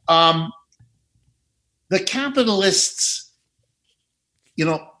 The capitalists,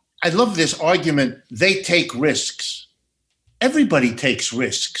 I love this argument, they take risks. Everybody takes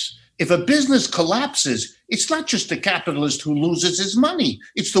risks. If a business collapses, it's not just the capitalist who loses his money.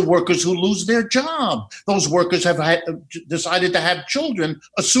 It's the workers who lose their job. Those workers have decided to have children,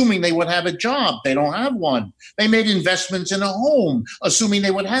 assuming they would have a job. They don't have one. They made investments in a home, assuming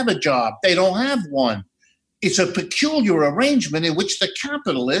they would have a job. They don't have one. It's a peculiar arrangement in which the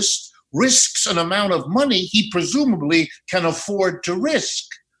capitalist risks an amount of money he presumably can afford to risk.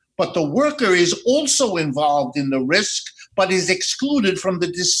 But the worker is also involved in the risk, but is excluded from the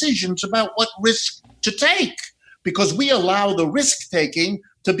decisions about what risk to take, because we allow the risk-taking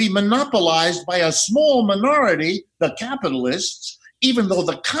to be monopolized by a small minority, the capitalists, even though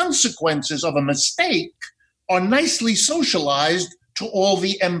the consequences of a mistake are nicely socialized to all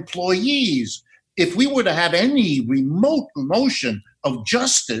the employees. If we were to have any remote notion of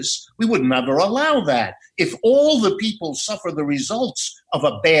justice, we would never allow that. If all the people suffer the results of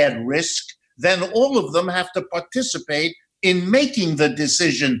a bad risk, then all of them have to participate in making the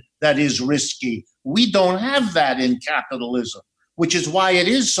decision that is risky. We don't have that in capitalism, which is why it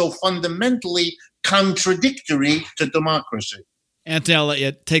is so fundamentally contradictory to democracy. Anthony, I'll let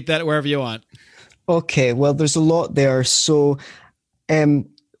you take that wherever you want. Okay, well, there's a lot there. So,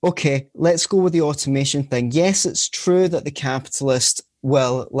 okay, let's go with the automation thing. Yes, it's true that the capitalist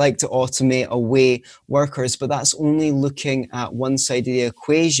will like to automate away workers, but that's only looking at one side of the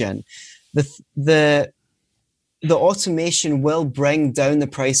equation. The automation will bring down the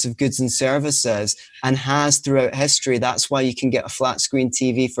price of goods and services, and has throughout history. That's why you can get a flat screen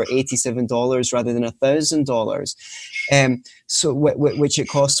TV for $87 rather than $1,000, so which it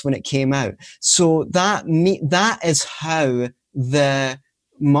costs when it came out. So that is how the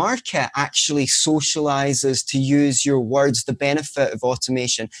market actually socializes, to use your words, the benefit of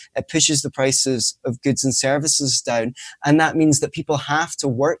automation. It pushes the prices of goods and services down. And that means that people have to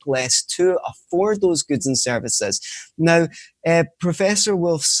work less to afford those goods and services. Now, Professor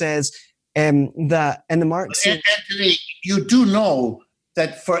Wolff says that in the Marxian... Anthony, you do know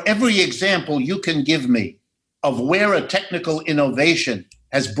that for every example you can give me of where a technical innovation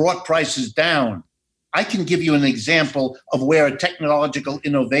has brought prices down, I can give you an example of where a technological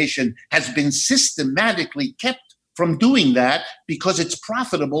innovation has been systematically kept from doing that because it's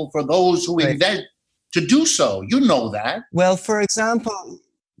profitable for those who invent to do so. You know that. Well, for example,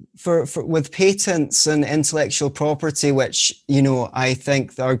 for with patents and intellectual property, which, you know, I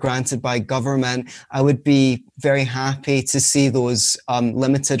think are granted by government, I would be very happy to see those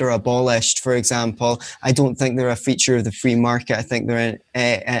limited or abolished, for example. I don't think they're a feature of the free market. I think they're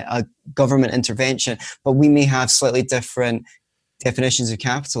a government intervention, but we may have slightly different definitions of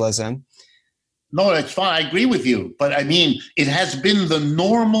capitalism. No, it's fine. I agree with you. But I mean, it has been the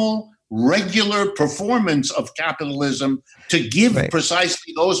normal, regular performance of capitalism to give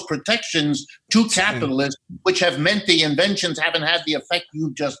precisely those protections to capitalists, which have meant the inventions haven't had the effect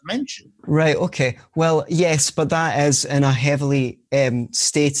you just mentioned. Right. Okay. Well, yes, but that is in a heavily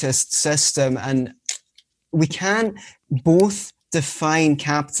statist system, and we can't both define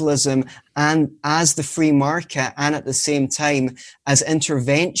capitalism and as the free market and at the same time as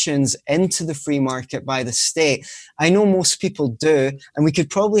interventions into the free market by the state. I know most people do, and we could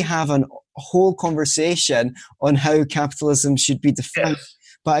probably have a whole conversation on how capitalism should be defined. Yes.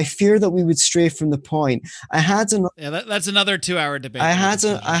 But I fear that we would stray from the point. That's another 2-hour debate. I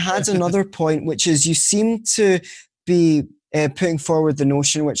had another point, which is you seem to be putting forward the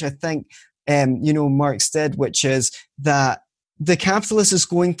notion, which I think Marx did, which is that the capitalist is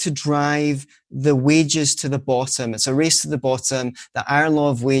going to drive the wages to the bottom. It's a race to the bottom, the iron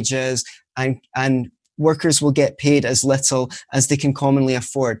law of wages, and workers will get paid as little as they can commonly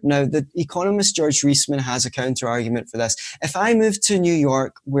afford. Now, the economist George Reisman has a counter-argument for this. If I move to New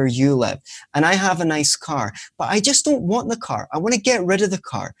York, where you live, and I have a nice car, but I just don't want the car, I want to get rid of the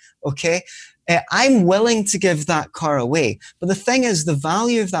car, okay? I'm willing to give that car away. But the thing is, the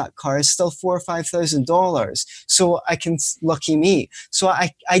value of that car is still $4,000 or $5,000. So I can, lucky me. So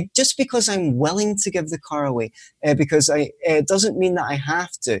I just because I'm willing to give the car away, it doesn't mean that I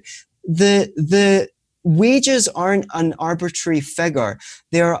have to. The wages aren't an arbitrary figure.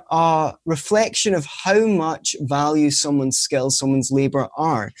 They're a reflection of how much value someone's skills, someone's labor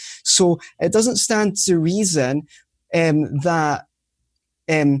are. So it doesn't stand to reason that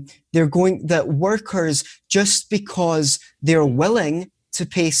workers, just because they're willing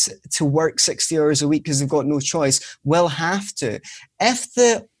to work 60 hours a week because they've got no choice, will have to.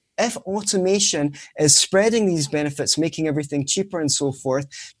 If automation is spreading these benefits, making everything cheaper and so forth,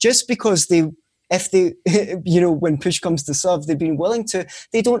 just because when push comes to shove, they've been willing to,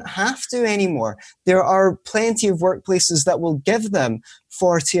 they don't have to anymore. There are plenty of workplaces that will give them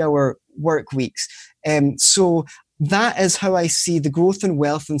 40-hour work weeks. So that is how I see the growth in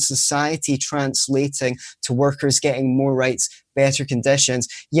wealth in society translating to workers getting more rights, better conditions.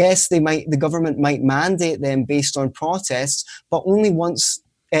 Yes, the government might mandate them based on protests, but only once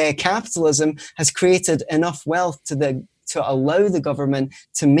capitalism has created enough wealth to allow the government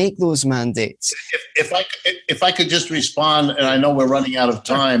to make those mandates. If I could just respond, and I know we're running out of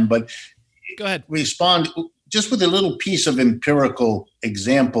time, but go ahead. Respond just with a little piece of empirical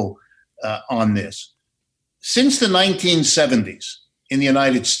example on this. Since the 1970s in the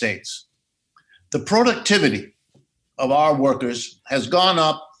United States, the productivity of our workers has gone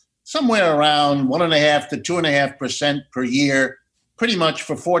up somewhere around 1.5% to 2.5% per year, pretty much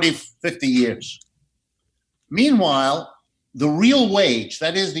for 40, 50 years. Meanwhile, the real wage,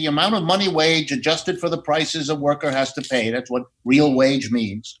 that is the amount of money wage adjusted for the prices a worker has to pay, that's what real wage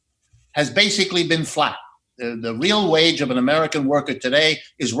means, has basically been flat. The real wage of an American worker today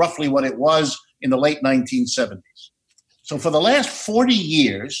is roughly what it was in the late 1970s. So for the last 40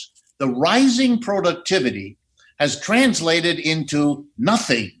 years, the rising productivity has translated into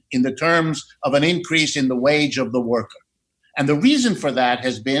nothing in the terms of an increase in the wage of the worker. And the reason for that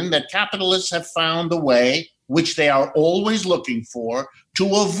has been that capitalists have found a way, which they are always looking for,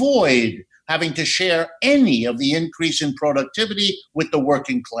 to avoid having to share any of the increase in productivity with the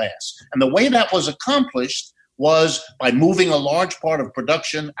working class. And the way that was accomplished was by moving a large part of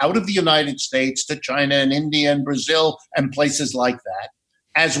production out of the United States to China and India and Brazil and places like that,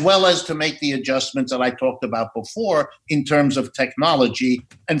 as well as to make the adjustments that I talked about before in terms of technology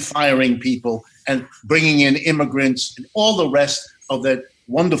and firing people and bringing in immigrants and all the rest of that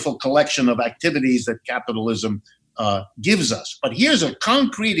wonderful collection of activities that capitalism gives us. But here's a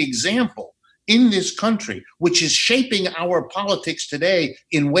concrete example in this country, which is shaping our politics today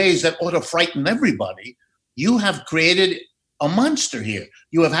in ways that ought to frighten everybody. You have created a monster here.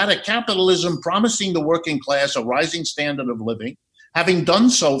 You have had a capitalism promising the working class a rising standard of living, having done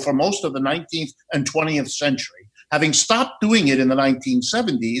so for most of the 19th and 20th century, having stopped doing it in the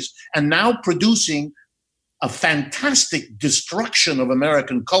 1970s, and now producing a fantastic destruction of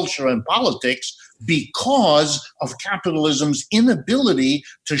American culture and politics because of capitalism's inability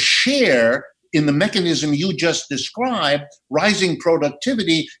to share in the mechanism you just described, rising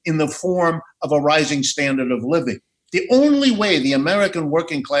productivity in the form of a rising standard of living. The only way the American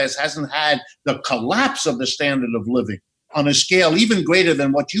working class hasn't had the collapse of the standard of living on a scale even greater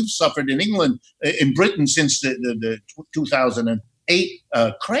than what you've suffered in England, in Britain since the 2008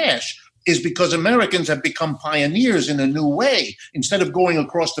 crash, is because Americans have become pioneers in a new way. Instead of going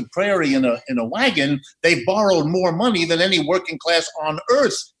across the prairie in a wagon, they borrowed more money than any working class on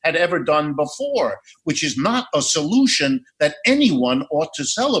earth had ever done before, which is not a solution that anyone ought to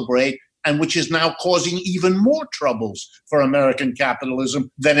celebrate, and which is now causing even more troubles for American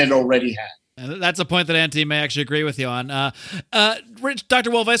capitalism than it already had. And that's a point that Anthony may actually agree with you on. Dr.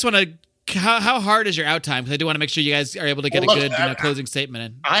 Wolff, I just want to how hard is your out time? Because I do want to make sure you guys are able to get a good closing statement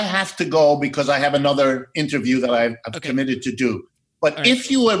in. I have to go because I have another interview that I've committed to do. But if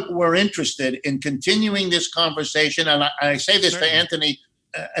you were interested in continuing this conversation, and I say this to Anthony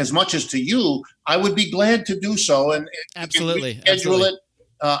as much as to you, I would be glad to do so. And absolutely, schedule it.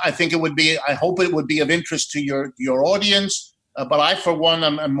 I think it would be. I hope it would be of interest to your audience. But I, for one,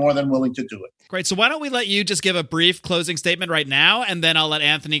 I'm more than willing to do it. Great. So why don't we let you just give a brief closing statement right now, and then I'll let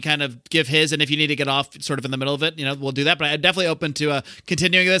Anthony kind of give his, and if you need to get off sort of in the middle of it, we'll do that. But I'm definitely open to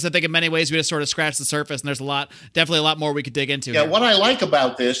continuing this. I think in many ways we just sort of scratched the surface, and there's definitely a lot more we could dig into. Yeah, what I like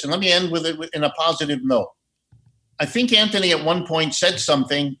about this, and let me end with it in a positive note. I think Anthony at one point said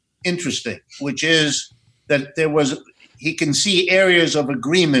something interesting, which is that he can see areas of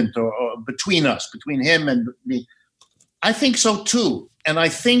agreement or between us, between him and me. I think so too. And I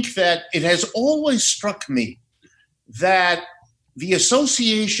think that it has always struck me that the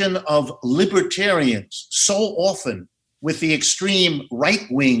association of libertarians so often with the extreme right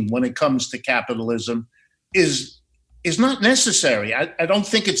wing when it comes to capitalism is not necessary. I don't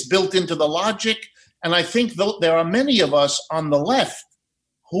think it's built into the logic. And I think there are many of us on the left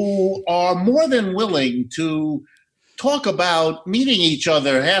who are more than willing to talk about meeting each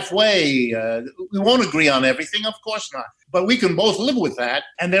other halfway. We won't agree on everything, of course not, but we can both live with that.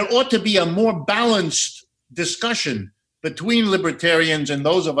 And there ought to be a more balanced discussion between libertarians and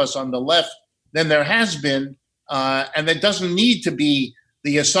those of us on the left than there has been. And there doesn't need to be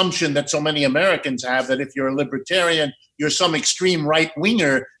the assumption that so many Americans have that if you're a libertarian, you're some extreme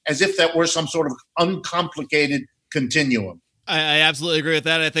right-winger, as if that were some sort of uncomplicated continuum. I absolutely agree with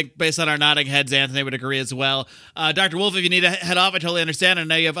that. I think based on our nodding heads, Anthony would agree as well. Dr. Wolff, if you need to head off, I totally understand. I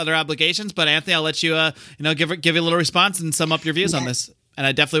know you have other obligations, but Anthony, I'll let you, give you a little response and sum up your views on this. And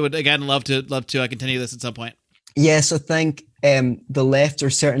I definitely would, again, love to continue this at some point. Yes, I think the left are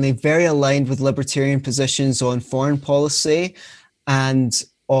certainly very aligned with libertarian positions on foreign policy and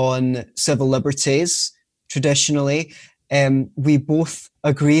on civil liberties traditionally. We both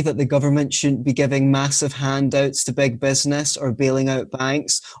agree that the government shouldn't be giving massive handouts to big business or bailing out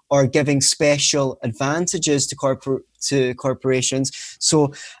banks or giving special advantages to corporations.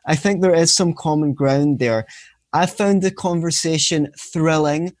 So I think there is some common ground there. I found the conversation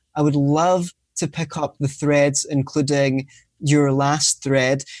thrilling. I would love to pick up the threads, including your last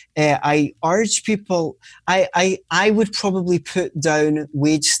thread. I urge people, I would probably put down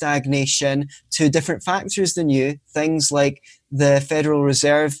wage stagnation to different factors than you. Things like the Federal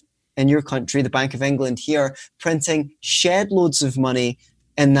Reserve in your country, the Bank of England here, printing shed loads of money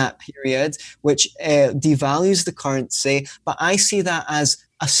in that period, which devalues the currency. But I see that as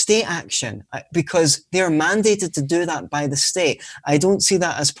a state action because they are mandated to do that by the state. I don't see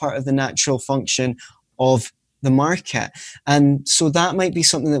that as part of the natural function of the market. And so that might be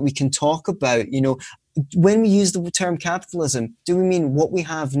something that we can talk about. When we use the term capitalism, do we mean what we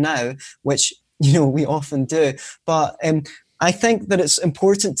have now, which, we often do? But I think that it's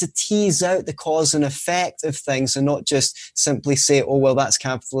important to tease out the cause and effect of things and not just simply say, oh, well, that's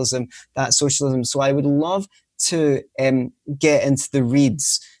capitalism, that's socialism. So I would love to get into the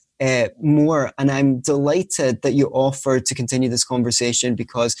reads more. And I'm delighted that you offered to continue this conversation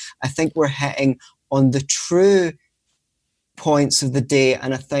because I think we're hitting on the true points of the day.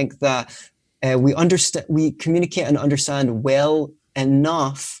 And I think that we communicate and understand well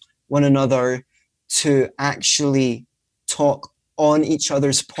enough one another to actually talk on each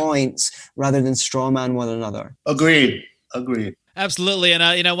other's points rather than strawman one another. Agreed. Absolutely. And,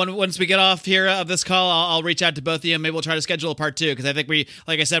 once we get off here of this call, I'll reach out to both of you and maybe we'll try to schedule a part 2 because I think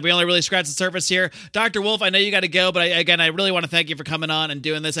like I said, we only really scratched the surface here. Dr. Wolf, I know you got to go, but I really want to thank you for coming on and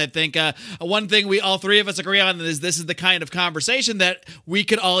doing this. I think one thing we all three of us agree on is this is the kind of conversation that we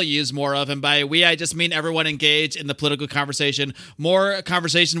could all use more of. And by we, I just mean everyone engaged in the political conversation, more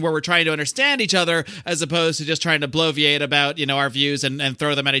conversation where we're trying to understand each other as opposed to just trying to bloviate about, our views and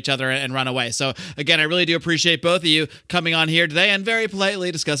throw them at each other and run away. So again, I really do appreciate both of you coming on here today and very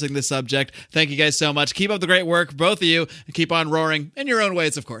politely discussing this subject. Thank you guys so much. Keep up the great work, both of you, and keep on roaring in your own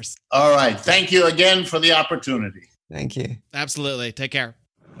ways, of course. All right. Thank you again for the opportunity. Thank you. Absolutely. Take care.